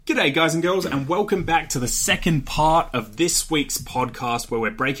G'day guys and girls, and welcome back to the second part of this week's podcast where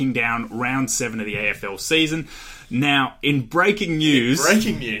we're breaking down round 7 of the AFL season. Now, in breaking news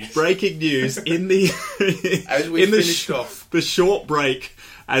in the as we finished off the short break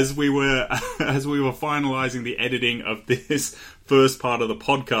as we were finalising the editing of this first part of the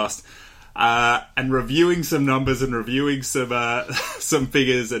podcast and reviewing some numbers and reviewing some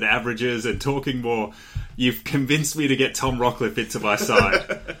figures and averages and talking more. You've convinced me to get Tom Rockliff into my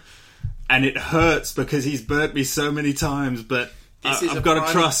side. And it hurts because he's burnt me so many times, but I've got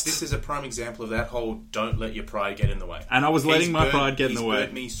to trust. This is a prime example of that whole don't let your pride get in the way. And I was letting my pride get in the way. He's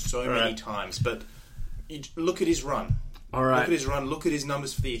burnt me so many times, but look at his run. All right. Look at his run. Look at his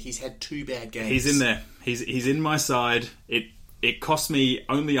numbers for the year. He's had 2 bad games. He's in there. He's in my side. It cost me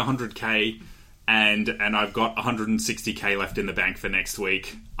only 100k, and I've got 160k left in the bank for next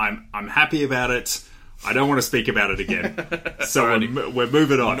week. I'm happy about it. I don't want to speak about it again. So we're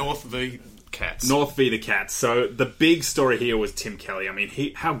moving on. North v. Cats. North v. the Cats. So the big story here was Tim Kelly. I mean,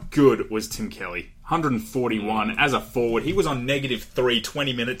 how good was Tim Kelly? 141 as a forward. He was on -3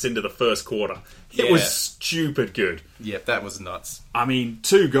 20 minutes into the first quarter. It was stupid good. Yeah, that was nuts. I mean,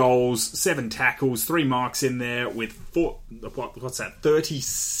 2 goals, 7 tackles, 3 marks in there with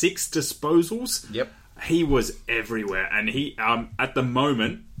 36 disposals. Yep. He was everywhere. And he, at the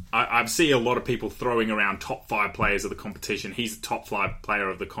moment, I see a lot of people throwing around top 5 players of the competition. He's the top 5 player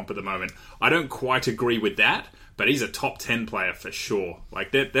of the comp at the moment. I don't quite agree with that, but he's a top 10 player for sure.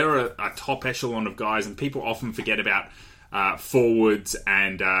 Like, there are a top echelon of guys, and people often forget about forwards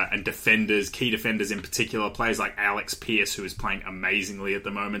and defenders, key defenders in particular, players like Alex Pearce, who is playing amazingly at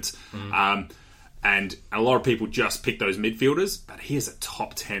the moment. And a lot of people just pick those midfielders, but he is a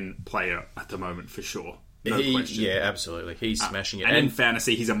top 10 player at the moment for sure. No question. Yeah, absolutely. He's smashing it. And in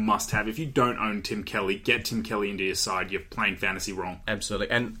fantasy, he's a must-have. If you don't own Tim Kelly, get Tim Kelly into your side. You're playing fantasy wrong. Absolutely.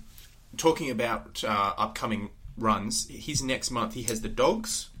 And talking about upcoming runs, his next month, he has the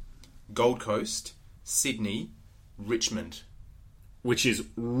Dogs, Gold Coast, Sydney, Richmond. Which is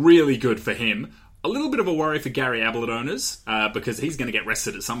really good for him. A little bit of a worry for Gary Ablett owners, because he's going to get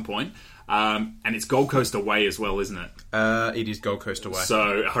rested at some point. And it's Gold Coast away as well, isn't it? It is Gold Coast away.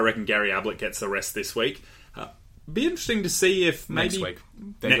 So I reckon Gary Ablett gets the rest this week. Be interesting to see if maybe... Next week.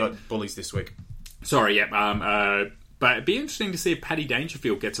 They've got Bullies this week. Sorry, yeah. But it'd be interesting to see if Paddy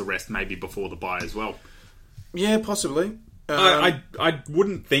Dangerfield gets a rest maybe before the bye as well. Yeah, possibly. I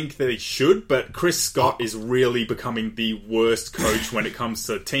wouldn't think that he should, but Chris Scott is really becoming the worst coach when it comes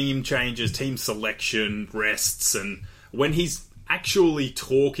to team changes, team selection, rests, and when he's actually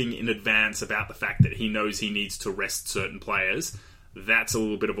talking in advance about the fact that he knows he needs to rest certain players, that's a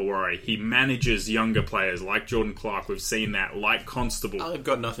little bit of a worry. He manages younger players like Jordan Clark. We've seen that, like Constable. I've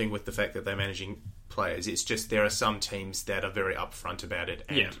got nothing with the fact that they're managing players. It's just there are some teams that are very upfront about it,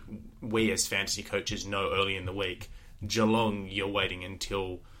 and we as fantasy coaches know early in the week. Geelong, you're waiting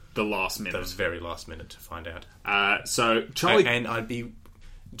until the last minute, those very last minute to find out. So Charlie, and I'd be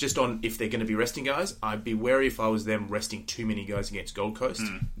just on if they're going to be resting guys. I'd be wary if I was them resting too many guys against Gold Coast.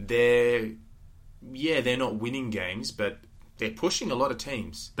 They're not winning games, but they're pushing a lot of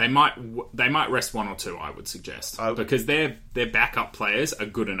teams. They might rest 1 or 2, I would suggest, because their backup players are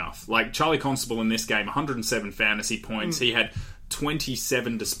good enough. Like Charlie Constable in this game, 107 fantasy points. He had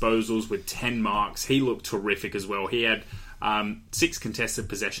 27 disposals with 10 marks. He looked terrific as well. He had 6 contested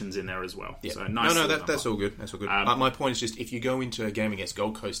possessions in there as well. Yeah. So nice. That's all good. That's all good. My point is just if you go into a game against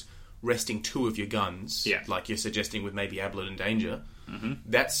Gold Coast resting 2 of your guns, like you're suggesting with maybe Ablett and Danger,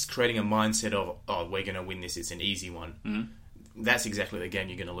 that's creating a mindset of, we're going to win this. It's an easy one. That's exactly the game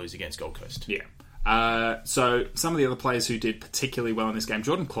you're going to lose against Gold Coast. Yeah. So some of the other players who did particularly well in this game,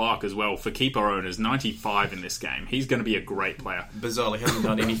 Jordan Clark as well, for keeper owners, 95 in this game. He's going to be a great player. Bizarrely hasn't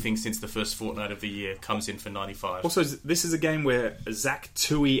done anything since the first fortnight of the year, comes in for 95. Also, this is a game where Zach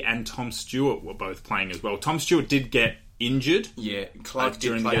Tui and Tom Stewart were both playing as well. Tom Stewart did get injured. Yeah, Clark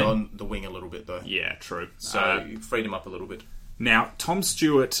did play on the wing a little bit though. Yeah, true. So freed him up a little bit. Now, Tom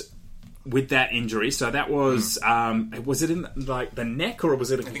Stewart, with that injury, so that was was it in like the neck or was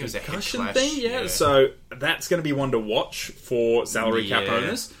it a concussion thing? Yeah, so that's going to be one to watch for salary cap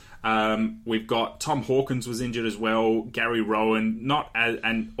owners. We've got Tom Hawkins was injured as well, Gary Rowan,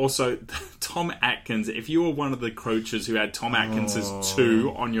 and also Tom Atkins. If you were one of the coaches who had Tom Atkins as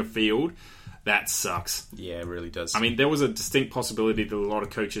 2 on your field, that sucks. Yeah, it really does. I mean, there was a distinct possibility that a lot of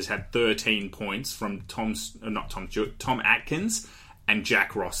coaches had 13 points from Tom Atkins and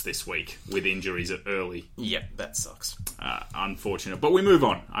Jack Ross this week with injuries early. Yep, that sucks. Unfortunate. But we move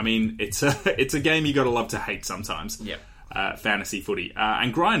on. I mean, it's a game you got to love to hate sometimes. Yep. Fantasy footy.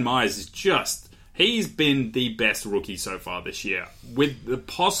 And Brian Myers is just... He's been the best rookie so far this year, with the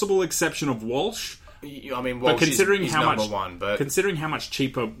possible exception of Walsh. I mean, Walsh is number one, but considering how much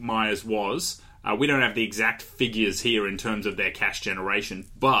cheaper Myers was, we don't have the exact figures here in terms of their cash generation,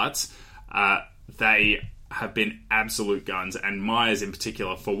 but they have been absolute guns, and Myers in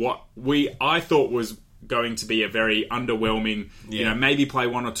particular, for what I thought was going to be a very underwhelming, maybe play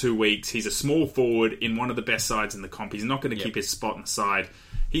 1 or 2 weeks. He's a small forward in one of the best sides in the comp. He's not going to keep his spot in the side.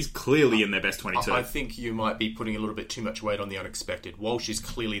 He's clearly in their best 22. I think you might be putting a little bit too much weight on the unexpected. Walsh is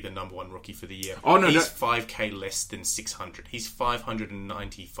clearly the number one rookie for the year. Oh, no, he's 5k less than 600. He's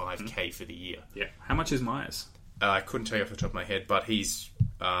 595k for the year. Yeah. How much is Myers? I couldn't tell you off the top of my head, but he's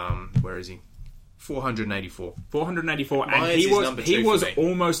where is he? 484. 484, and he was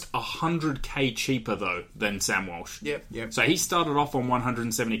almost 100k cheaper though than Sam Walsh. Yep. So he started off on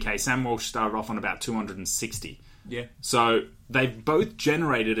 170k. Sam Walsh started off on about 260. Yeah. So they've both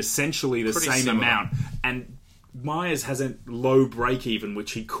generated essentially the same amount, and Myers has a low break even,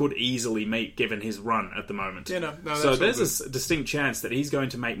 which he could easily meet given his run at the moment. Yeah, no, so there's a distinct chance that he's going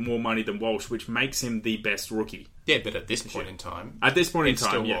to make more money than Walsh, which makes him the best rookie. Yeah, but at this point in time, yes.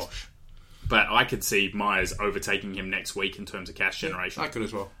 Walsh. But I could see Myers overtaking him next week in terms of cash generation. I could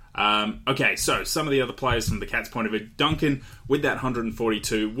as well. Okay, so some of the other players from the Cats' point of view. Duncan, with that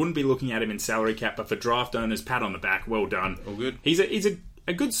 142, wouldn't be looking at him in salary cap, but for draft owners, pat on the back, well done. All good. He's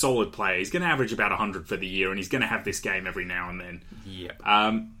a good, solid player. He's going to average about 100 for the year, and he's going to have this game every now and then. Yep.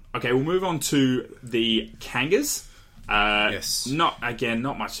 Okay, we'll move on to the Kangas. Yes. Not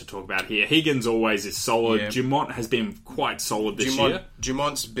much to talk about here. Higgins always is solid. Yeah. Dumont has been quite solid this year.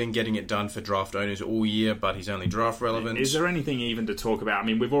 Dumont's been getting it done for draft owners all year, but he's only draft relevant. Is there anything even to talk about? I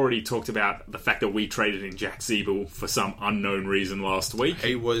mean, we've already talked about the fact that we traded in Jack Siebel for some unknown reason last week.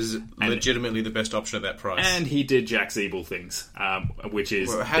 He was legitimately the best option at that price. And he did Jack Siebel things, which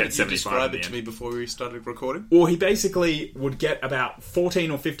is how did you describe it to me before we started recording? Well, he basically would get about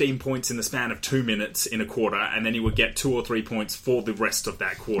 14 or 15 points in the span of 2 minutes in a quarter, and then he would get 2 or 3 points for the rest of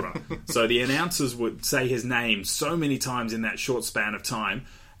that quarter. So the announcers would say his name so many times in that short span of time,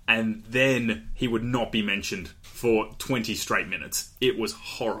 and then he would not be mentioned for 20 straight minutes. It was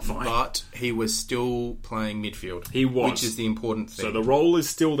horrifying. But he was still playing midfield. He was. Which is the important thing. So the role is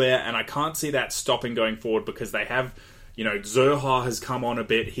still there, and I can't see that stopping going forward because they have, Zerha has come on a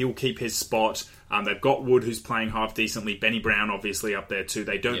bit. He'll keep his spot. They've got Wood, who's playing half decently. Benny Brown, obviously, up there too.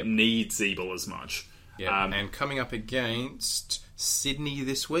 They don't need Siebel as much. Yeah, and coming up against Sydney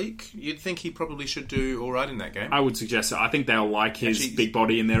this week, you'd think he probably should do all right in that game. I would suggest so. I think they'll like his big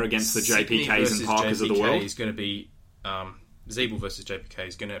body in there against the JPKs and Parkers of the world. Is going to be Siebel versus JPK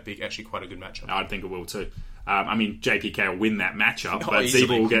is going to be actually quite a good matchup. I think it will too. JPK will win that matchup, but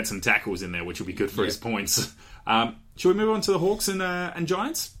Siebel will get some tackles in there, which will be good for his points. Should we move on to the Hawks and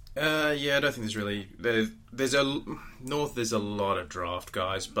Giants? I don't think there's really there's a lot of draft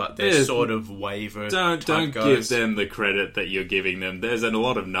guys, but they're sort of waiver. Don't guys. Give them the credit that you're giving them. There's a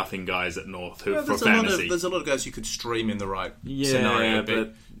lot of nothing guys at North who for fantasy. There's a lot of guys you could stream in the right scenario,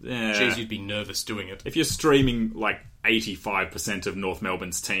 but geez, you'd be nervous doing it. If you're streaming like 85% of North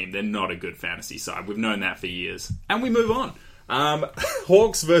Melbourne's team, they're not a good fantasy side. We've known that for years, and we move on.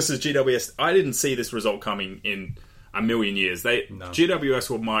 Hawks versus GWS. I didn't see this result coming in a million years. GWS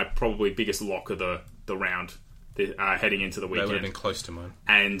were my probably biggest lock of the round heading into the weekend. They would have been close to mine.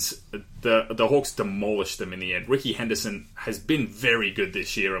 And the Hawks demolished them in the end. Ricky Henderson has been very good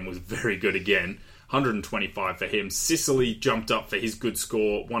this year and was very good again. 125 for him. Sicily jumped up for his good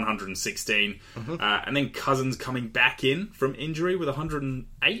score, 116. And then Cousins coming back in from injury with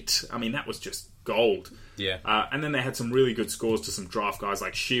 108. I mean, that was just gold. Yeah. And then they had some really good scores to some draft guys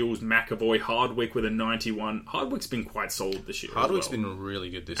like Shields, McAvoy, Hardwick with a 91. Hardwick's been quite solid this year. Hardwick's been really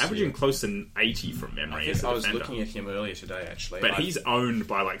good this year. Averaging close to 80 from memory. I was looking at him earlier today, actually. But he's owned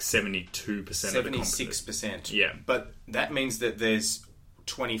by like 72% 76%. Yeah. But that means that there's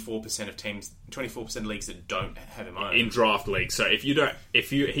 24% of teams, 24% of leagues that don't have him owned. In draft leagues. So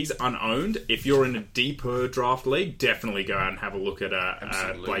he's unowned. If you're in a deeper draft league, definitely go out and have a look at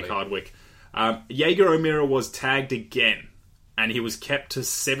Blake Hardwick. Jaeger O'Meara was tagged again, and he was kept to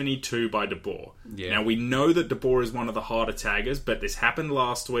 72 by De Boer. Yeah. Now, we know that De Boer is one of the harder taggers, but this happened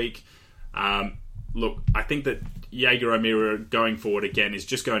last week. Look, I think that Jaeger O'Meara going forward again is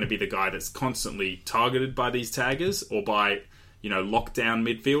just going to be the guy that's constantly targeted by these taggers or by, lockdown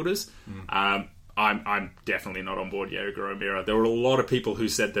midfielders. I'm definitely not on board Jaeger O'Meara. There were a lot of people who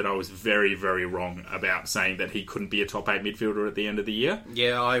said that I was very, very wrong about saying that he couldn't be a top 8 midfielder at the end of the year.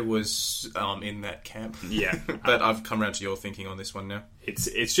 Yeah, I was in that camp. Yeah. But I've come around to your thinking on this one now.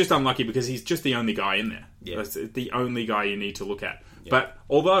 It's just unlucky because he's just the only guy in there. Yeah. That's the only guy you need to look at. Yeah. But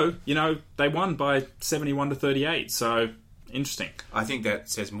although, they won by 71-38, so interesting. I think that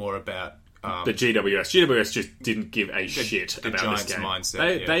says more about the GWS. GWS just didn't give a shit about Giants' this game.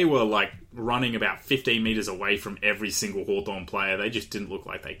 mindset. They were like running about 15 metres away from every single Hawthorn player. They just didn't look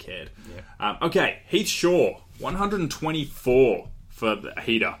like they cared. Yeah. Okay, Heath Shaw, 124 for the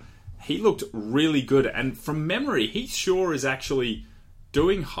heater. He looked really good. And from memory, Heath Shaw is actually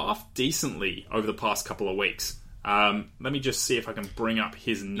doing half decently over the past couple of weeks. Let me just see if I can bring up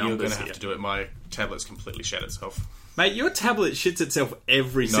his numbers. You're going to have to do it. My tablet's completely shat itself. Mate, your tablet shits itself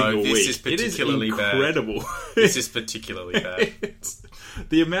every single week. This is particularly bad. Incredible. This is particularly bad.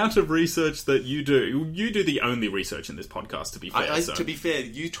 The amount of research that you do the only research in this podcast, to be fair. To be fair,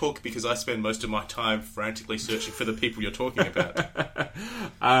 you talk because I spend most of my time frantically searching for the people you're talking about.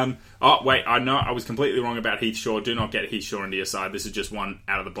 I know I was completely wrong about Heath Shaw. Do not get Heath Shaw into your side. This is just one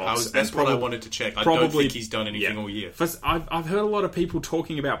out of the box. That's what I wanted to check. I don't think he's done anything all year. I've heard a lot of people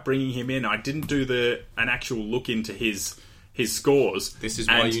talking about bringing him in. I didn't do an actual look into his scores. This is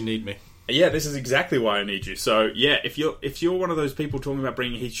why you need me. Yeah, this is exactly why I need you. So, yeah, if you're one of those people talking about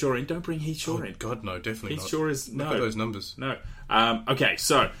bringing Heath Shaw in, don't bring Heath Shaw in. God, no, definitely Heath not. Shaw is... No. Look at those numbers. No. Okay,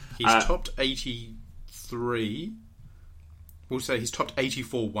 so... He's topped 83... We'll say he's topped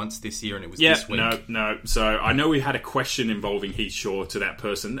 84 once this year, and it was this week. No. So, I know we had a question involving Heath Shaw to that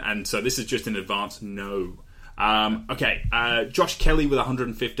person, and so this is just in advance. No. Okay, Josh Kelly with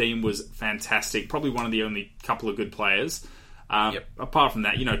 115 was fantastic. Probably one of the only couple of good players. Apart from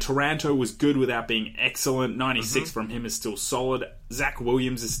that, Taranto was good without being excellent. 96 from him is still solid. Zach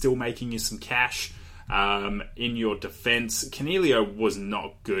Williams is still making you some cash in your defence. Canelio was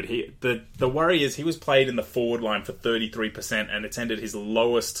not good. The worry is he was played in the forward line for 33% and attended his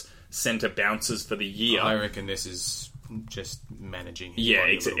lowest centre bounces for the year. I reckon this is just managing his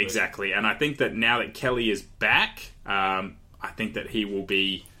body a little bit. Exactly. And I think that now that Kelly is back... I think that he will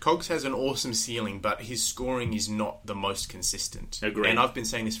be... Cogs has an awesome ceiling, but his scoring is not the most consistent. Agreed. And I've been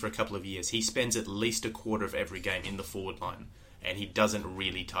saying this for a couple of years. He spends at least a quarter of every game in the forward line, and he doesn't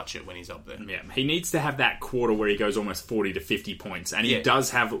really touch it when he's up there. Yeah, he needs to have that quarter where he goes almost 40 to 50 points, and he does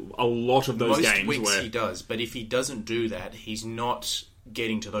have a lot of those games where... Most weeks where... he does, but if he doesn't do that, he's not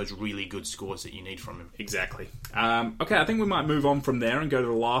getting to those really good scores that you need from him. Exactly. Okay, I think we might move on from there and go to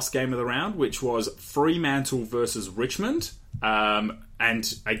the last game of the round, which was Fremantle versus Richmond.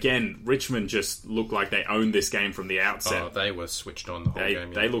 And again, Richmond just looked like they owned this game from the outset. Oh, they were switched on the whole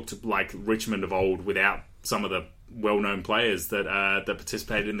game. They looked like Richmond of old without some of the well-known players that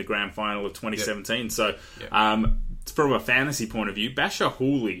participated in the grand final of 2017. Yep. So, from a fantasy point of view, Basher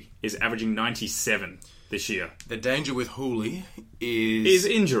Hooley is averaging 97 this year. The danger with Hooley is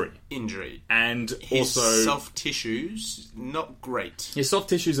injury. And his also... soft tissues, not great. His soft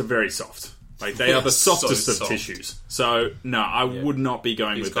tissues are very soft. Like, they are the softest of tissues. So, no, I would not be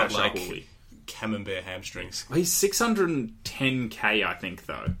going with Basher Hooley. Camembert hamstrings. Well, he's 610k, I think,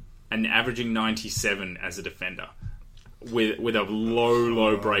 though, and averaging 97 as a defender with a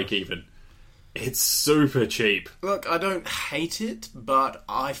low break even. It's super cheap. Look, I don't hate it, but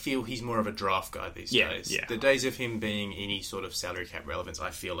I feel he's more of a draft guy these days. Yeah. The days of him being any sort of salary cap relevance, I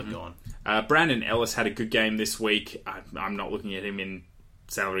feel, are gone. Brandon Ellis had a good game this week. I'm not looking at him in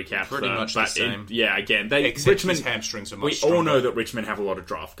salary cap. Pretty much the same. Except Richmond, his hamstrings are much stronger. We all know that Richmond have a lot of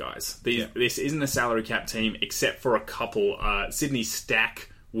draft guys. This isn't a salary cap team, except for a couple. Sydney Stack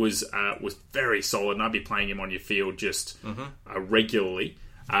was very solid, and I'd be playing him on your field just regularly.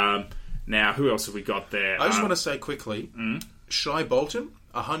 Now, who else have we got there? I just want to say quickly, Shai Bolton,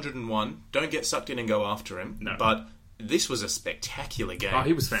 101. Don't get sucked in and go after him. No. But this was a spectacular game. Oh,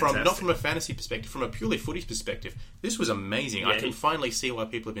 he was fantastic. Not from a fantasy perspective, from a purely footy perspective. This was amazing. I can finally see why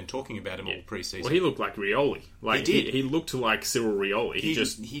people have been talking about him all pre-season. Well, he looked like Rioli. Like, he did. He looked like Cyril Rioli. He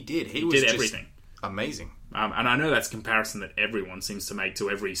did. He did everything. Amazing. And I know that's a comparison that everyone seems to make to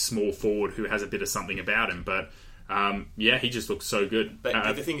every small forward who has a bit of something about him, but... he just looks so good.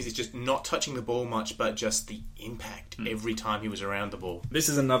 But the thing is, he's just not touching the ball much, but just the impact every time he was around the ball. This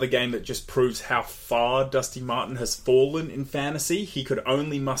is another game that just proves how far Dusty Martin has fallen in fantasy. He could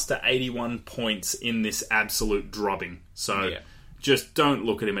only muster 81 points in this absolute drubbing. So just don't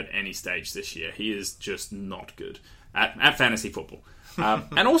look at him at any stage this year. He is just not good at fantasy football.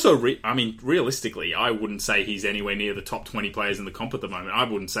 And also, realistically, I wouldn't say he's anywhere near the top 20 players in the comp at the moment. I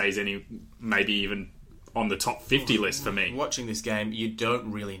wouldn't say he's maybe even... on the top 50 list for me. Watching this game, you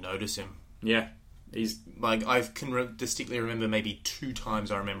don't really notice him. Yeah. He's like, I can distinctly remember maybe 2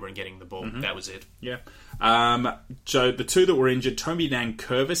 times I remember him getting the ball. Mm-hmm. That was it. Yeah. So the 2 that were injured, Toby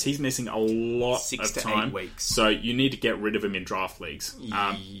Nankervis, he's missing a lot 6 of to time. 8 weeks. So you need to get rid of him in draft leagues.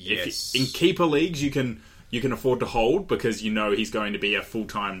 Yes. In keeper leagues, you can afford to hold because you know he's going to be a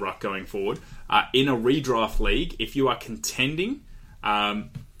full-time ruck going forward. In a redraft league, if you are contending,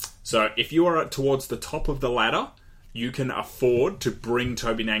 so if you are towards the top of the ladder, you can afford to bring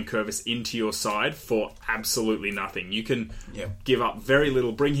Toby Nankervis into your side for absolutely nothing. You can give up very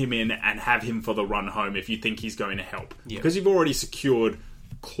little, bring him in, and have him for the run home if you think he's going to help. Because you've already secured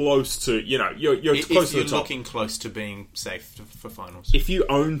close to, you're close to the top. You're looking close to being safe for finals. If you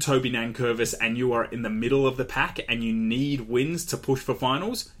own Toby Nankervis and you are in the middle of the pack and you need wins to push for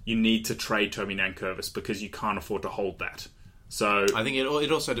finals, you need to trade Toby Nankervis because you can't afford to hold that. So I think it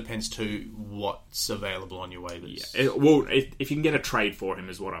also depends to what's available on your waivers. Yeah, if you can get a trade for him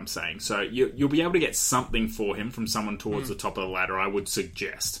is what I'm saying. So you'll be able to get something for him from someone towards the top of the ladder, I would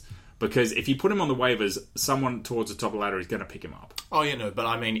suggest. Because if you put him on the waivers, someone towards the top of the ladder is going to pick him up. Oh, but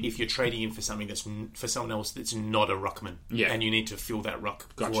I mean, if you're trading him for something for someone else that's not a ruckman, and you need to fill that ruck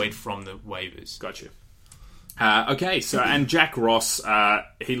void from the waivers. Gotcha. Okay, so and Jack Ross,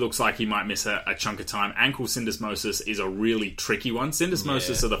 he looks like he might miss a chunk of time. Ankle syndesmosis is a really tricky one.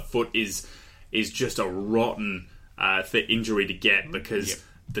 Syndesmosis of the foot is just a rotten injury to get because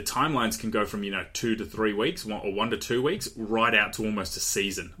the timelines can go from 2 to 3 weeks, or 1 to 2 weeks, right out to almost a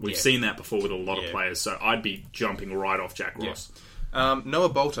season. We've seen that before with a lot of players, so I'd be jumping right off Jack Ross. Noah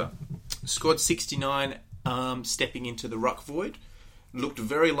Bolter scored 69, stepping into the ruck void. Looked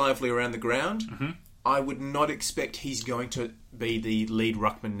very lively around the ground. Mm-hmm. I would not expect he's going to be the lead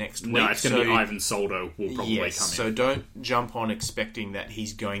ruckman next week. No, it's going to be Ivan Soldo will probably come in. So don't jump on expecting that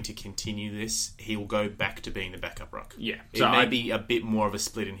he's going to continue this. He'll go back to being the backup ruck. Yeah. It may be a bit more of a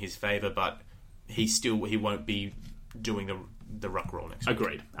split in his favour, but he won't be doing the ruck role next week.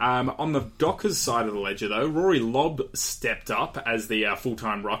 Agreed. On the Dockers side of the ledger, though, Rory Lobb stepped up as the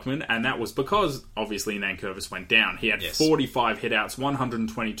full-time ruckman, and that was because, obviously, Nankervis went down. He had 45 hitouts,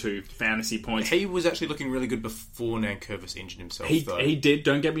 122 fantasy points. He was actually looking really good before Nankervis injured himself, He did,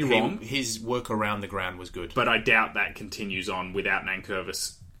 don't get me wrong. His work around the ground was good. But I doubt that continues on without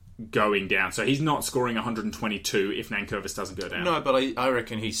Nankervis going down. So he's not scoring 122 if Nankervis doesn't go down. No, but I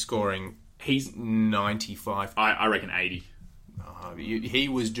reckon he's scoring... He's 95. I reckon 80. He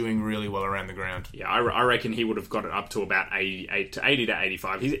was doing really well around the ground. Yeah, I reckon he would have got it up to about 80 to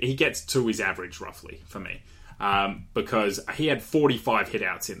 85. He gets to his average, roughly, for me. Because he had 45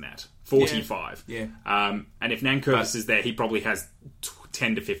 hitouts in that. 45. Yeah. And if Nankervis is there, he probably has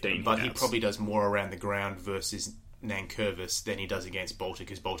 10 to 15 But hitouts. he probably does more around the ground versus Nankervis than he does against Bolter,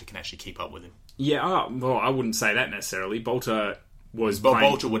 because Bolter can actually keep up with him. Yeah, well, I wouldn't say that necessarily. Bolter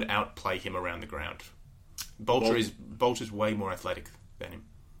would outplay him around the ground. Bolter's way more athletic than him.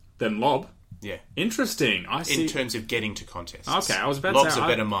 Than Lobb? Yeah. Interesting. I see. In terms of getting to contests. Okay, I was about to say... Lobb's a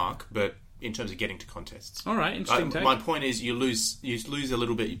better mark, but in terms of getting to contests. All right, interesting take. My point is you lose a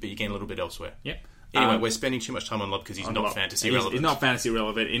little bit, but you gain a little bit elsewhere. Yep. Anyway, we're spending too much time on Lobb because he's not fantasy relevant. He's not fantasy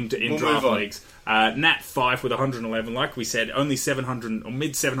relevant in draft leagues. Nat Fife with 111, like we said, only 700 or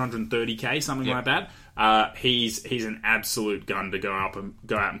mid 730k, something like that. He's an absolute gun to go out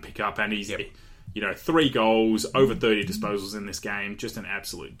and pick up, and he's 3 goals, over 30 disposals in this game, just an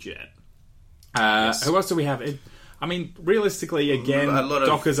absolute jet. Who else do we have? I mean, realistically, again,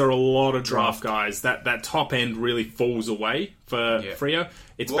 Dockers are a lot of draft guys. That top end really falls away for Freo.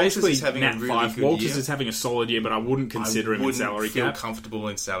 It's Walters basically Nat Fife. Walters is having a solid year, but I wouldn't consider him in salary cap. I wouldn't feel comfortable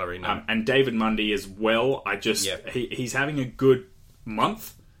in salary, no. And David Mundy as well. He's having a good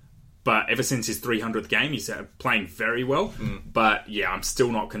month, but ever since his 300th game, he's playing very well. But I'm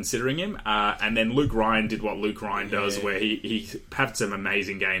still not considering him. And then Luke Ryan did what Luke Ryan does, where he had some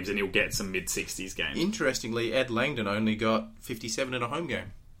amazing games and he'll get some mid-60s games. Interestingly, Ed Langdon only got 57 in a home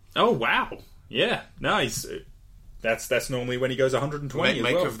game. Oh, wow. Yeah. No, that's normally when he goes 120 as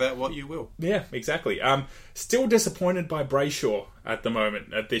well. Make of that what you will. Yeah, exactly. Still disappointed by Brayshaw at the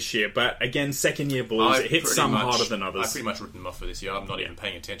moment, this year. But again, second-year Blues, it hits some harder than others. I've pretty much written him off for this year. I'm not even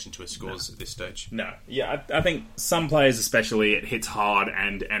paying attention to his scores at this stage. No. Yeah, I think some players especially, it hits hard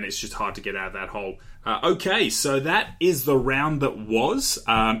and it's just hard to get out of that hole. Okay, so that is the round that was.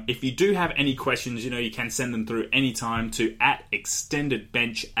 If you do have any questions, you can send them through anytime to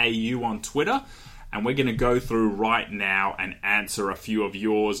 @ExtendedBenchAU on Twitter. And we're going to go through right now and answer a few of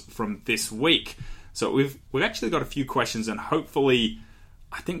yours from this week. So we've actually got a few questions, and hopefully,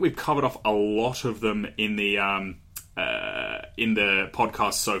 I think we've covered off a lot of them in the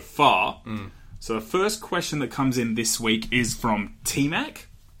podcast so far. So the first question that comes in this week is from T-Mac,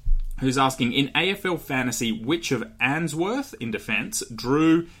 who's asking, in AFL Fantasy, which of Answorth in defence,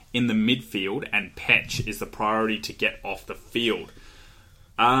 Drew in the midfield, and Petch is the priority to get off the field?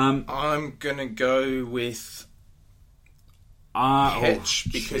 I'm going to go with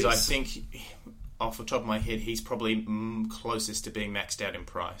Petch because I think, off the top of my head, he's probably closest to being maxed out in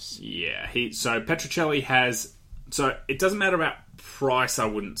price. Yeah, so Petruccelli has... So it doesn't matter about price, I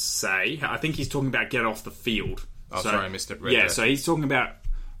wouldn't say. I think he's talking about get off the field. Oh, sorry, I missed it. So he's talking about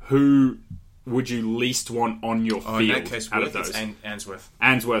who would you least want on your field. In that case, out of those. It's Answorth.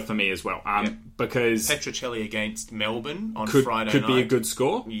 Answorth for me as well. Because Petruccelli against Melbourne on Friday night could be a good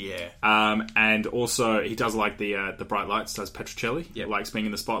score. Yeah. And also, he does like the bright lights, does Petruccelli. Yep. Likes being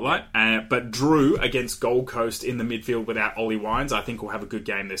in the spotlight. Yep. But Drew against Gold Coast in the midfield without Ollie Wines, I think will have a good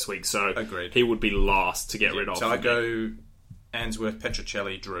game this week. So agreed. He would be last to get rid of. So I go Answorth,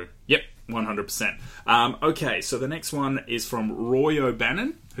 Petruccelli, Drew. Yep. 100%. Okay, so the next one is from Roy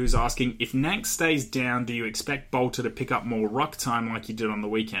O'Bannon, who's asking, if Nank stays down, do you expect Bolter to pick up more ruck time like he did on the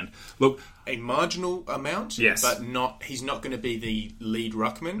weekend? Look, a marginal amount, yes, but he's not going to be the lead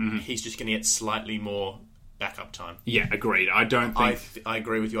ruckman. Mm-hmm. He's just going to get slightly more backup time. Yeah, agreed. I don't think... I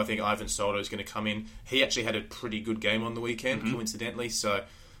agree with you. I think Ivan Soldo is going to come in. He actually had a pretty good game on the weekend, coincidentally, so...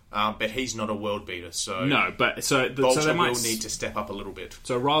 but he's not a world beater, so... No, but... Bolter they will need to step up a little bit.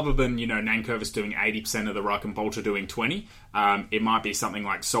 So rather than, Nankervis doing 80% of the ruck and Bolter doing 20, it might be something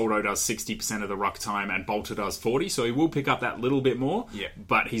like Soldo does 60% of the ruck time and Bolter does 40, so he will pick up that little bit more,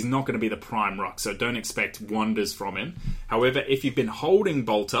 but he's not going to be the prime ruck, so don't expect wonders from him. However, if you've been holding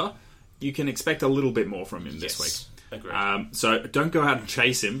Bolter, you can expect a little bit more from him this week. Agreed. So don't go out and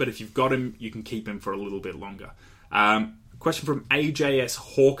chase him, but if you've got him, you can keep him for a little bit longer. Question from AJS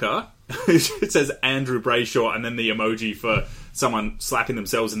Hawker. It says Andrew Brayshaw and then the emoji for someone slapping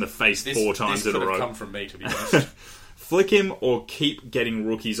themselves in the face 4 times in a row. This could have come from me, to be honest. Flick him or keep getting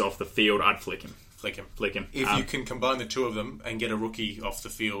rookies off the field? I'd flick him. Flick him. If you can combine the two of them and get a rookie off the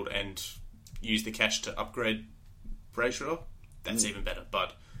field and use the cash to upgrade Brayshaw, that's even better.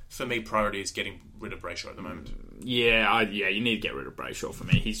 But for me, priority is getting rid of Brayshaw at the moment. Yeah, you need to get rid of Brayshaw for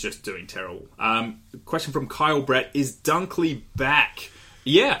me. He's just doing terrible. Question from Kyle Brett. Is Dunkley back?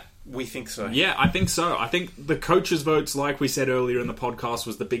 Yeah. We think so. Yeah, I think so. I think the coaches' votes, like we said earlier in the podcast,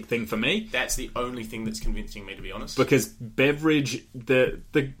 was the big thing for me. That's the only thing that's convincing me, to be honest. Because Beveridge, the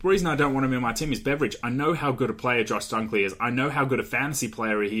reason I don't want him in my team is Beveridge. I know how good a player Josh Dunkley is. I know how good a fantasy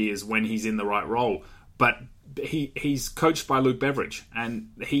player he is when he's in the right role. But he's coached by Luke Beveridge, and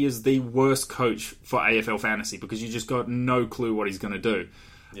he is the worst coach for AFL Fantasy because you just got no clue what he's going to do.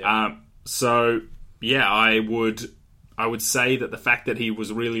 Yeah. I would say that the fact that he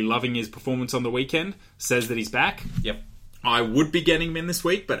was really loving his performance on the weekend says that he's back. Yep. I would be getting him in this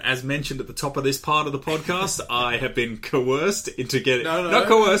week, but as mentioned at the top of this part of the podcast, I have been coerced into getting... No. Not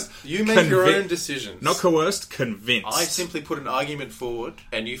coerced. You make your own decisions. Not coerced, convinced. I simply put an argument forward,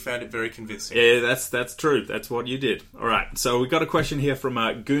 and you found it very convincing. Yeah, that's true. That's what you did. All right, so we got a question here from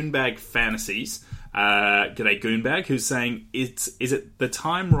Goonbag Fantasies. G'day Goonbag, who's saying, is it the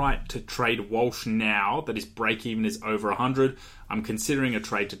time right to trade Walsh now that his break-even is over 100? I'm considering a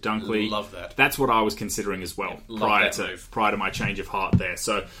trade to Dunkley. Love that. That's what I was considering as well, prior to my change of heart there.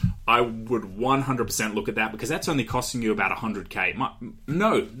 So I would 100% look at that because that's only costing you about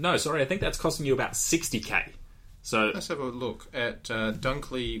 100k. Sorry, I think that's costing you about 60k. So let's have a look at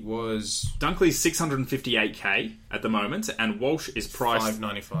Dunkley's 658k at the moment, and Walsh is priced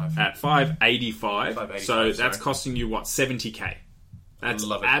 595 at 585. So that's costing you 70k. That's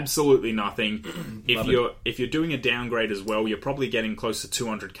absolutely nothing. If you're doing a downgrade as well, you're probably getting close to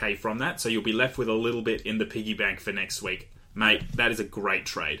 200k from that. So you'll be left with a little bit in the piggy bank for next week, mate. That is a great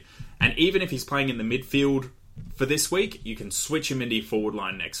trade. And even if he's playing in the midfield for this week, you can switch him into your forward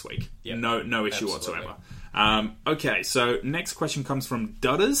line next week. Yep. No issue whatsoever. Okay, so next question comes from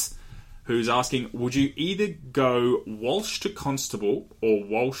Dudders, who's asking, would you either go Walsh to Constable or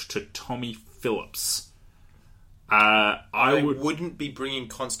Walsh to Tommy Phillips? I wouldn't be bringing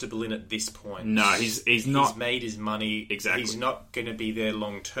Constable in at this point. No, he's not. He's made his money. Exactly. He's not going to be there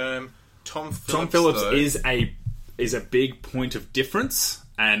long term. Tom Phillips though, is a big point of difference,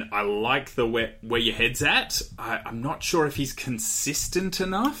 and I like the where your head's at. I'm not sure if he's consistent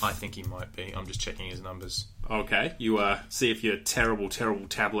enough. I think he might be. I'm just checking his numbers. Okay, you see if your terrible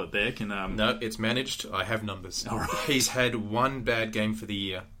tablet there can... No, it's managed. I have numbers. All right. He's had one bad game for the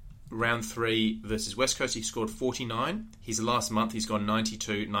year. Round 3 versus West Coast, he scored 49. His last month, he's gone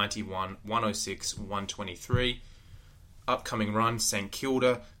 92, 91, 106, 123. Upcoming run, St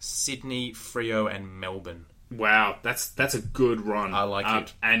Kilda, Sydney, Freo, and Melbourne. Wow, that's a good run. I like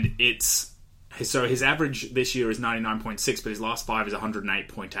it. And it's So his average this year is 99.6, but his last 5 is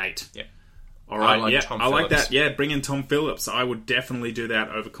 108.8. Yeah. All right, I like that. Yeah, bring in Tom Phillips. I would definitely do that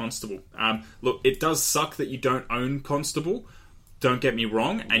over Constable. Look, it does suck that you don't own Constable. Don't get me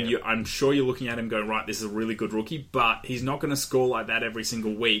wrong, and I'm sure you're looking at him going, right, this is a really good rookie, but he's not going to score like that every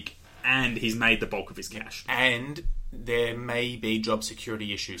single week, and he's made the bulk of his cash. And there may be job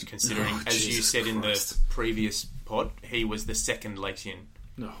security issues, considering, as you said in the previous pod, he was the second late in.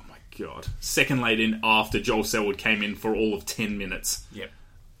 Oh my God. Second late in after Joel Selwood came in for all of 10 minutes. Yep.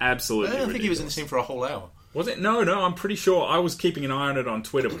 Absolutely I don't think he was ridiculous. in the team for a whole hour. Was it? No, I'm pretty sure. I was keeping an eye on it on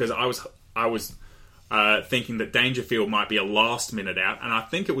Twitter because I was thinking that Dangerfield might be a last minute out, and I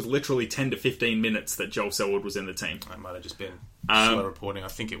think it was literally 10 to 15 minutes that Joel Selwood was in the team. It might have just been slow reporting. I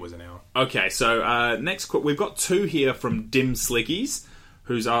think it was an hour. Okay, so next we've got 2 here from Dim Slickies,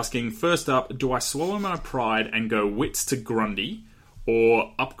 who's asking, first up, do I swallow my pride and go Witts to Grundy,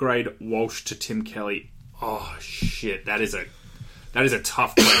 or upgrade Walsh to Tim Kelly? Oh shit, that is a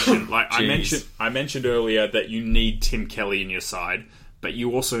tough question. Like I mentioned earlier that you need Tim Kelly in your side, but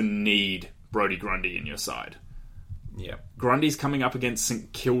you also need Brodie Grundy in your side. Yeah. Grundy's coming up against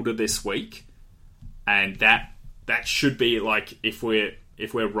St Kilda this week, and that should be, like, if we're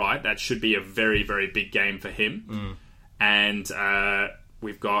right, that should be a very, very big game for him. And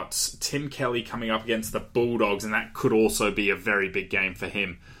we've got Tim Kelly coming up against the Bulldogs, and that could also be a very big game for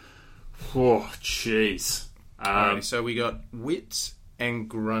him. Oh, jeez. So we got Witts and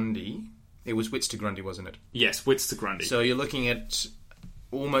Grundy. It was Witts to Grundy, wasn't it? Yes, Witts to Grundy. So you're looking at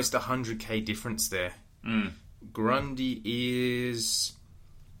almost 100k difference there. Grundy is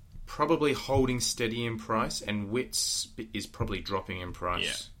probably holding steady in price, and Witts is probably dropping in price.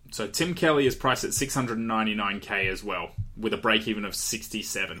 Yeah. So Tim Kelly is priced at 699k as well, with a break-even of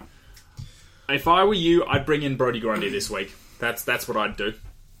 67. If I were you, I'd bring in Brodie Grundy this week. That's what I'd do.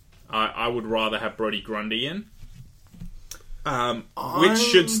 I would rather have Brodie Grundy in. Which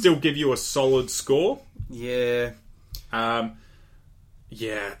should still give you a solid score. Yeah.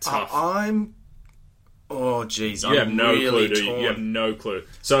 Yeah, tough. Oh, jeez. You have no clue, do you? You have no clue.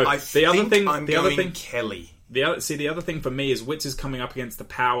 So the other thing, Kelly. The other thing for me is Witts is coming up against the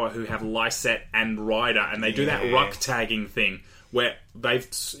Power, who have Lysette and Ryder, and they do that ruck tagging thing where they've,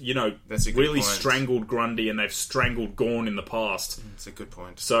 really strangled Grundy and they've strangled Gawn in the past. That's a good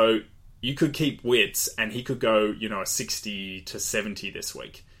point. So you could keep Witts, and he could go, a 60 to 70 this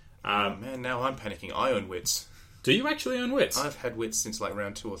week. Man, now I'm panicking. I own Witts. Do you actually own Witts? I've had Witts since like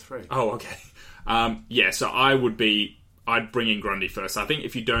round 2 or 3. Oh, okay. So I'd bring in Grundy first. I think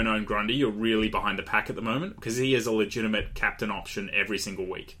if you don't own Grundy, you're really behind the pack at the moment, because he is a legitimate captain option every single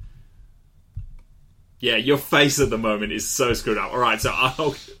week. Yeah, your face at the moment is so screwed up. All right, so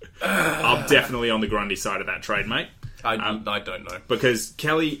I'm definitely on the Grundy side of that trade, mate. I don't know. Because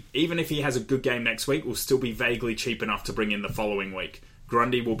Kelly, even if he has a good game next week, will still be vaguely cheap enough to bring in the following week.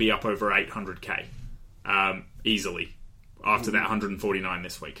 Grundy will be up over 800k. Easily. After that 149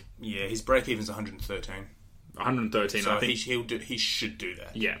 this week. Yeah, his break-even's 113. 113, so I think. He should do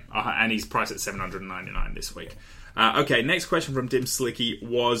that. Yeah, and he's priced at 799 this week. Okay, next question from Dim Slicky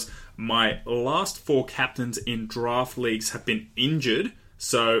was, my last 4 captains in draft leagues have been injured,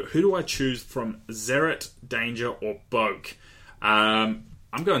 so who do I choose from Zeret, Danger, or Boak? I'm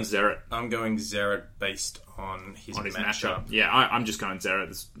going Zeret. I'm going Zeret based on his matchup. Yeah, I'm just going Zeret.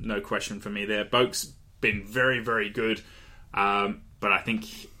 There's no question for me there. Boak's been very, very good, but I think,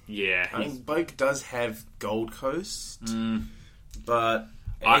 I mean, Boak does have Gold Coast, but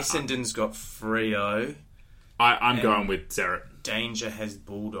Essendon's got Freo. I'm going with Zeret. Danger has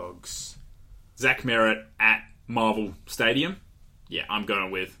Bulldogs. Zach Merritt at Marvel Stadium. Yeah, I'm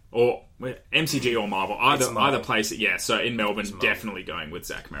going with MCG or Marvel. Either place. Yeah, so in Melbourne, definitely going with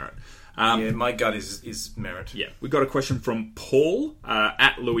Zach Merritt. My gut is Merritt. Yeah, we got a question from Paul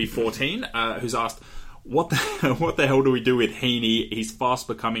at Louis14, who's asked, what the hell do we do with Heaney? He's fast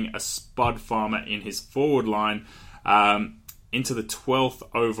becoming a spud farmer in his forward line. Into the 12th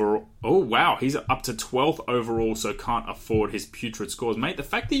overall. Oh, wow. He's up to 12th overall, so can't afford his putrid scores. Mate, the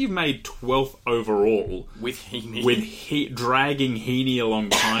fact that you've made 12th overall with Heaney, dragging Heaney along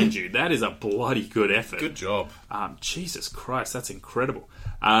behind you, that is a bloody good effort. Good job. Jesus Christ, that's incredible.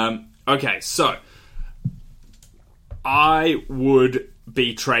 Okay, so I would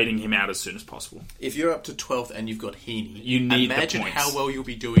be trading him out as soon as possible. If you're up to 12th and you've got Heaney, you need imagine the points. how well you'll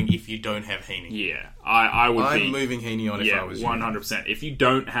be doing if you don't have Heaney. Yeah, I'm moving Heaney on if I was you. 100%. If you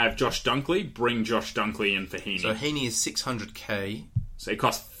don't have Josh Dunkley, bring Josh Dunkley in for Heaney. So Heaney is 600k. So it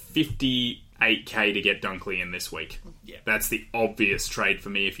costs 58k to get Dunkley in this week. Yeah. That's the obvious trade for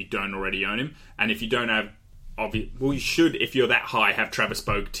me if you don't already own him. And if you don't have you should, if you're that high, have Travis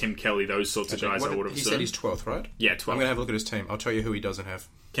Boak, Tim Kelly, those sorts of guys. I would have He said he's 12th, right? Yeah, 12th. I'm going to have a look at his team. I'll tell you who he doesn't have.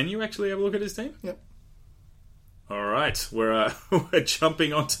 Can you actually have a look at his team? Yep. All right, we're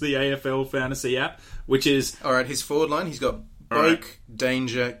jumping onto the AFL Fantasy app, which is... All right, his forward line, he's got Boak,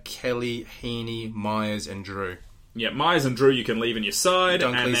 Danger, Kelly, Heaney, Myers, and Drew. Yeah, Myers and Drew you can leave in your side.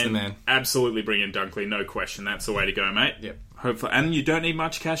 Dunkley's and then the man. Absolutely bring in Dunkley, no question. That's the way to go, mate. Yep. Hopefully, and you don't need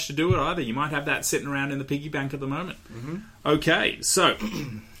much cash to do it either. You might have that sitting around in the piggy bank at the moment. Mm-hmm. Okay, so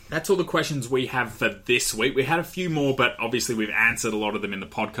that's all the questions we have for this week. We had a few more, but obviously we've answered a lot of them in the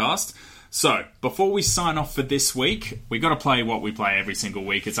podcast. So, before we sign off for this week, we got to play what we play every single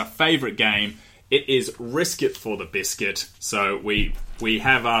week. It's our favourite game. It is Risk It for the Biscuit. So, we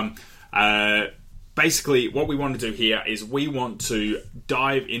have... basically, what we want to do here is we want to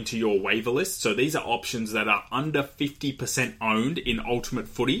dive into your waiver list. So, these are options that are under 50% owned in Ultimate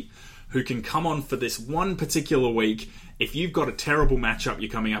Footy, who can come on for this one particular week. If you've got a terrible matchup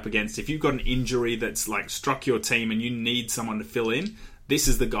you're coming up against, if you've got an injury that's like struck your team and you need someone to fill in, this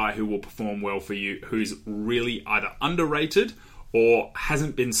is the guy who will perform well for you, who's really either underrated or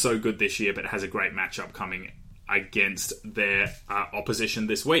hasn't been so good this year, but has a great matchup coming against their opposition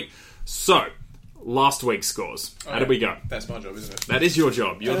this week. So, last week's scores. How did we go? That's my job, isn't it? That is your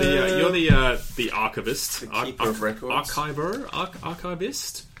job. You're the archivist, the keeper of records,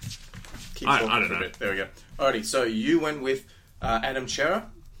 archivist. I don't know. There we go. Alrighty, so you went with Adam Chera.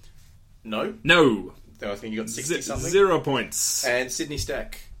 No. I think you got 60 something. 0 points. And Sydney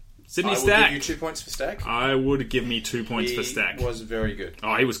Stack. I will give you 2 points for Stack. I would give me 2 points for Stack. He was very good.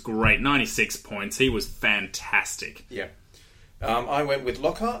 Oh, he was great. 96 points. He was fantastic. Yeah. I went with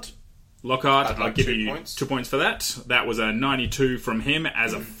Lockhart. I'll give you 2 points for that. That was a 92 from him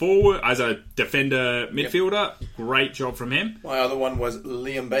as a forward, as a defender midfielder. Yep. Great job from him. My other one was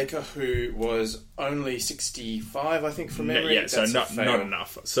Liam Baker, who was only 65, I think, from memory. Yeah, so not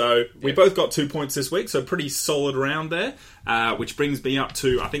enough. So we both got 2 points this week, so pretty solid round there, which brings me up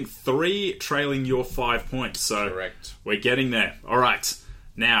to, I think, 3, trailing your 5 points. So correct. We're getting there. All right.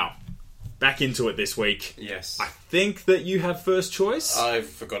 Now, back into it this week. Yes. I think that you have first choice. I've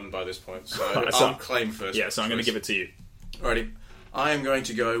forgotten by this point, so I'll claim first. Yeah, so I'm going to give it to you. Alrighty. I am going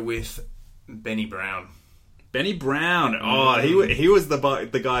to go with Benny Brown. Benny Brown. Oh, he was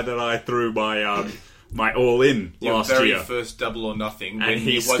the guy that I threw my all-in last year. Your very first double or nothing, when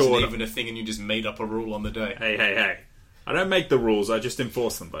he wasn't even a thing and you just made up a rule on the day. Hey. I don't make the rules, I just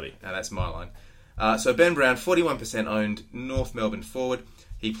enforce them, buddy. Now, that's my line. So Ben Brown, 41% owned, North Melbourne forward.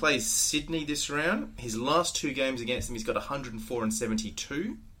 He plays Sydney this round. His last 2 games against them, he's got 104 and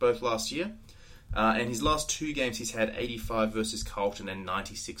 72, both last year. And his last 2 games, he's had 85 versus Carlton and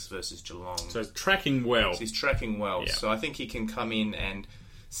 96 versus Geelong. So he's tracking well. So he's tracking well. Yeah. So I think he can come in, and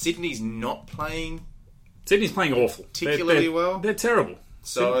Sydney's not playing... Sydney's playing awful. Particularly well. They're terrible.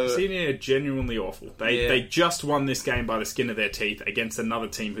 So Sydney are genuinely awful. They just won this game by the skin of their teeth against another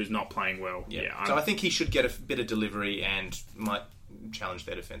team who's not playing well. Yeah. So I think he should get a bit of delivery and might challenge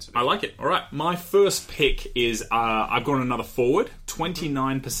their defence a bit. I like it. All right. My first pick is I've got another forward,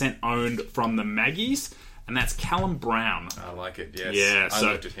 29% owned from the Maggies, and that's Callum Brown. I like it, yes. Yeah, I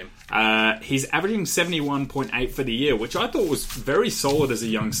looked at him. He's averaging 71.8 for the year, which I thought was very solid as a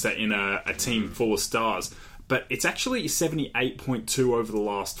youngster in a team full of stars. But it's actually 78.2 over the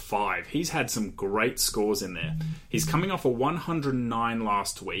last 5. He's had some great scores in there. He's coming off a 109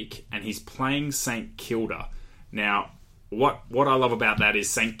 last week, and he's playing St Kilda. Now, what I love about that is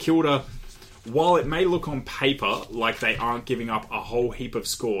St Kilda, while it may look on paper like they aren't giving up a whole heap of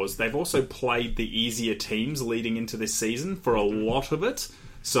scores, they've also played the easier teams leading into this season for a lot of it.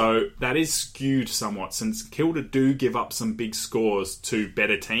 So that is skewed somewhat, since Kilda do give up some big scores to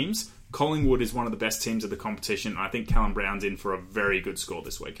better teams. Collingwood is one of the best teams of the competition. I think Callum Brown's in for a very good score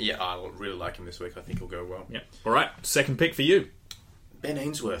this week. Yeah, I really like him this week. I think he'll go well. Yeah. All right, second pick for you. Ben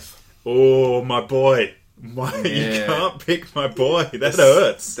Ainsworth. Oh, my boy. You can't pick my boy. That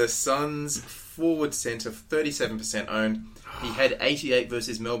hurts. The Suns forward centre, 37% owned. He had 88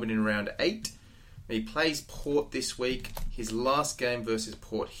 versus Melbourne in round 8. He plays Port this week. His last game versus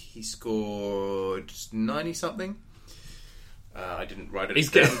Port, he scored 90-something. I didn't write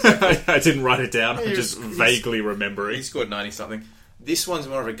it down. I didn't write it down. I'm just vaguely remembering. He scored 90-something. This one's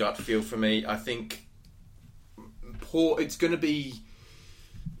more of a gut feel for me. I think Port are going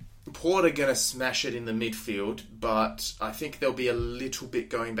to smash it in the midfield, but I think there'll be a little bit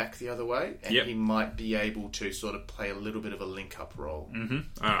going back the other way, and he might be able to sort of play a little bit of a link-up role.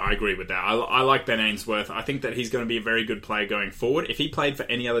 Mm-hmm. I agree with that. I like Ben Ainsworth. I think that he's going to be a very good player going forward. If he played for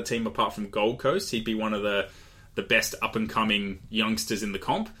any other team apart from Gold Coast, he'd be one of the best up-and-coming youngsters in the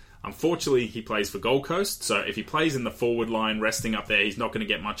comp. Unfortunately, he plays for Gold Coast, so if he plays in the forward line, resting up there, he's not going to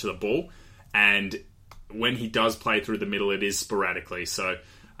get much of the ball. And when he does play through the middle, it is sporadically. So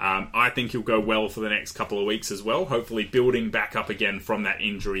I think he'll go well for the next couple of weeks as well, hopefully building back up again from that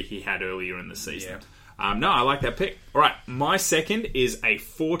injury he had earlier in the season. Yeah. No, I like that pick. All right, my second is a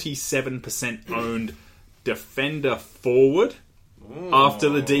 47% owned defender forward. Ooh. After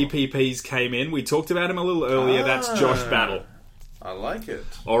the DPPs came in. We talked about him a little earlier. That's Josh Battle. I like it.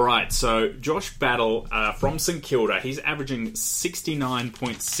 All right, so Josh Battle from St Kilda. He's averaging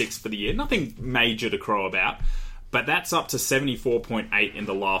 69.6 for the year. Nothing major to crow about. But that's up to 74.8 in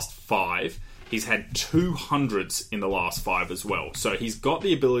the last 5. He's had 200s in the last 5 as well. So he's got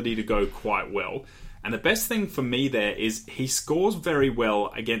the ability to go quite well. And the best thing for me there is he scores very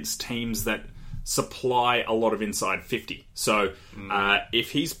well against teams that supply a lot of inside 50. So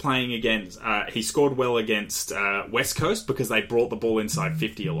if he's playing against... he scored well against West Coast because they brought the ball inside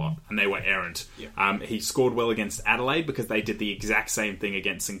 50 a lot and they were errant. Yeah. He scored well against Adelaide because they did the exact same thing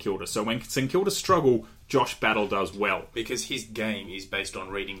against St Kilda. So when St Kilda struggle, Josh Battle does well. Because his game is based on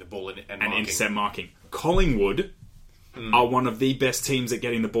reading the ball and marking. Intercept marking. Collingwood are one of the best teams at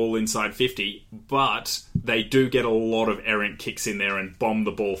getting the ball inside 50, but they do get a lot of errant kicks in there and bomb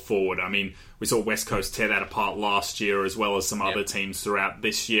the ball forward. I mean, we saw West Coast tear that apart last year as well as some other teams throughout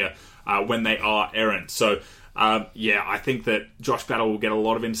this year when they are errant. So, I think that Josh Battle will get a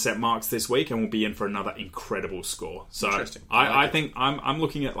lot of intercept marks this week and will be in for another incredible score. So interesting. I think I'm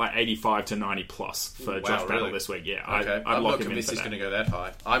looking at like 85 to 90 plus for Josh Battle this week. Yeah, okay. I'm not convinced he's going to go that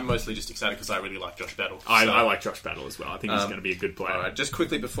high. I'm mostly just excited because I really like Josh Battle. I like Josh Battle as well. I think he's going to be a good player. All right, just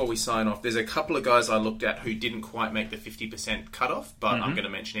quickly before we sign off, there's a couple of guys I looked at who didn't quite make the 50% cutoff, but I'm going to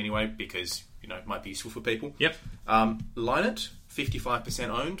mention anyway because it might be useful for people. Yep. Lynott, 55%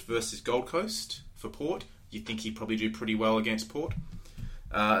 owned versus Gold Coast for Port. You'd think he'd probably do pretty well against Port.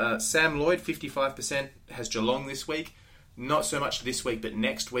 Sam Lloyd, 55%, has Geelong this week. Not so much this week, but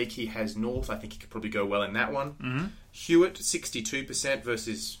next week he has North. I think he could probably go well in that one. Mm-hmm. Hewitt, 62%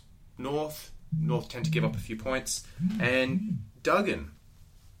 versus North. North tend to give up a few points. And Duggan,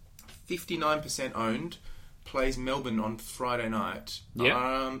 59% owned, plays Melbourne on Friday night.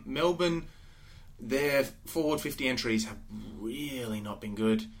 Yep. Melbourne, their forward 50 entries have really not been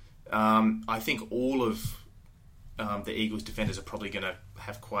good. I think all of the Eagles defenders are probably going to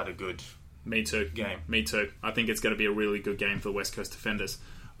have quite a good game. Me too. I think it's going to be a really good game for the West Coast defenders.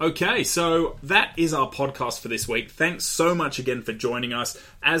 Okay, so that is our podcast for this week. Thanks so much again for joining us.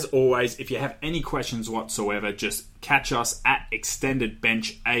 As always, if you have any questions whatsoever, just catch us at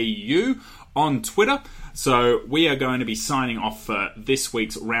ExtendedBenchAU on Twitter. So we are going to be signing off for this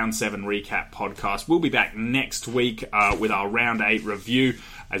week's Round 7 recap podcast. We'll be back next week with our Round 8 review,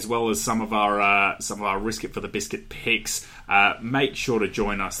 as well as some of our Risk It for the Biscuit picks. Make sure to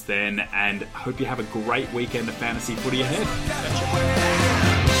join us then, and hope you have a great weekend of fantasy footy ahead.